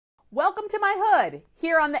Welcome to my hood,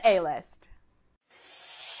 here on the A-List.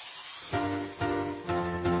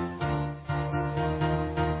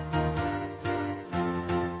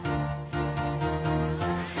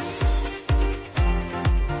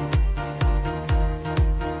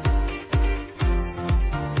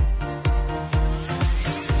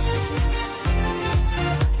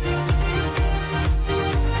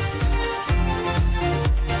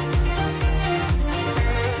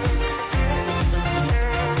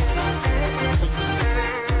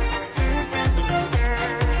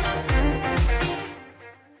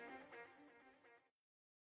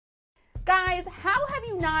 Guys, how have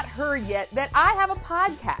you not heard yet that I have a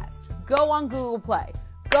podcast? Go on Google Play.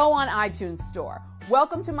 Go on iTunes Store.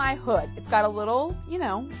 Welcome to my hood. It's got a little,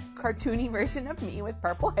 cartoony version of me with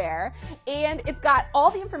purple hair, and it's got all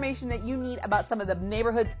the information that you need about some of the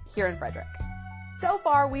neighborhoods here in Frederick. So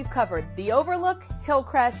far, we've covered the Overlook,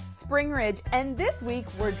 Hillcrest, Spring Ridge, and this week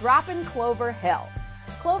we're dropping Clover Hill.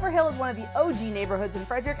 Clover Hill is one of the OG neighborhoods in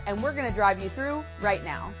Frederick, and we're going to drive you through right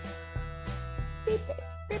now. Beep, beep.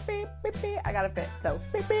 Beep, beep, beep, beep. I gotta fit, so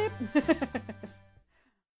beep, beep.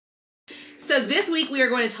 So this week we are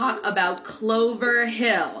going to talk about Clover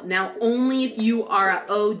Hill. Now, only if you are an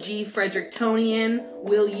OG Frederictonian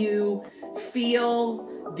will you feel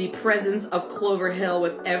the presence of Clover Hill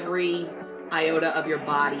with every iota of your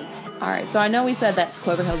body. All right, so I know we said that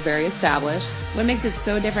Clover Hill is very established. What makes it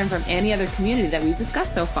so different from any other community that we've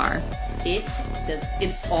discussed so far?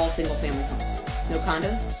 It's all single family homes. No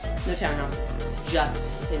condos, no townhouses,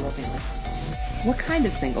 just single family homes. What kind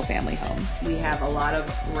of single family homes? We have a lot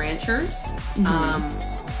of ranchers,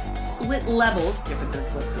 split leveled, different than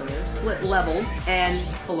split quarters, split leveled, and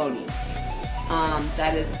colonials.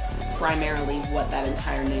 That is primarily what that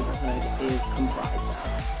entire neighborhood is comprised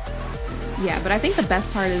of. Yeah, but I think the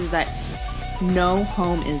best part is that no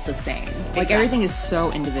home is the same. Exactly. Like everything is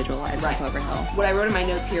so individualized in Clover Hill. What I wrote in my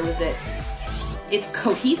notes here was that it's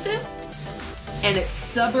cohesive and it's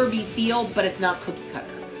suburby feel, but it's not cookie cutter.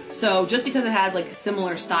 So just because it has like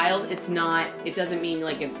similar styles, it doesn't mean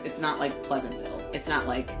like it's not like Pleasantville. It's not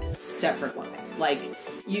like Stepford Wives. Like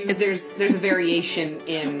there's a variation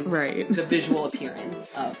in the visual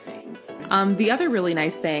appearance of things. The other really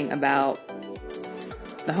nice thing about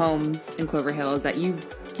the homes in Clover Hill is that you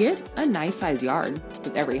get a nice sized yard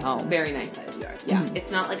with every home. Very nice sized yard. Yeah.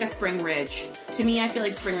 It's not like a Spring Ridge. To me, I feel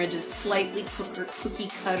like Spring Ridge is slightly cookie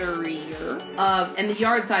cutterier. And the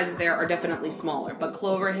yard sizes there are definitely smaller, but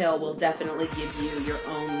Clover Hill will definitely give you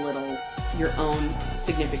your own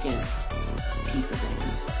significant piece of land.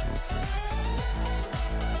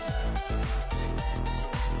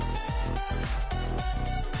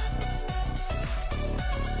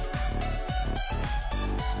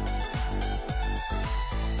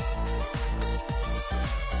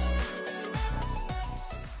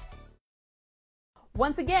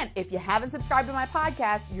 Once again, if you haven't subscribed to my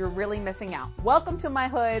podcast, you're really missing out. Welcome to my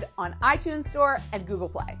hood on iTunes Store and Google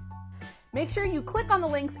Play. Make sure you click on the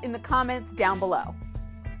links in the comments down below.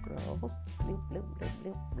 Scroll.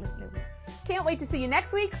 Can't wait to see you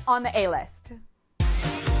next week on the A-List.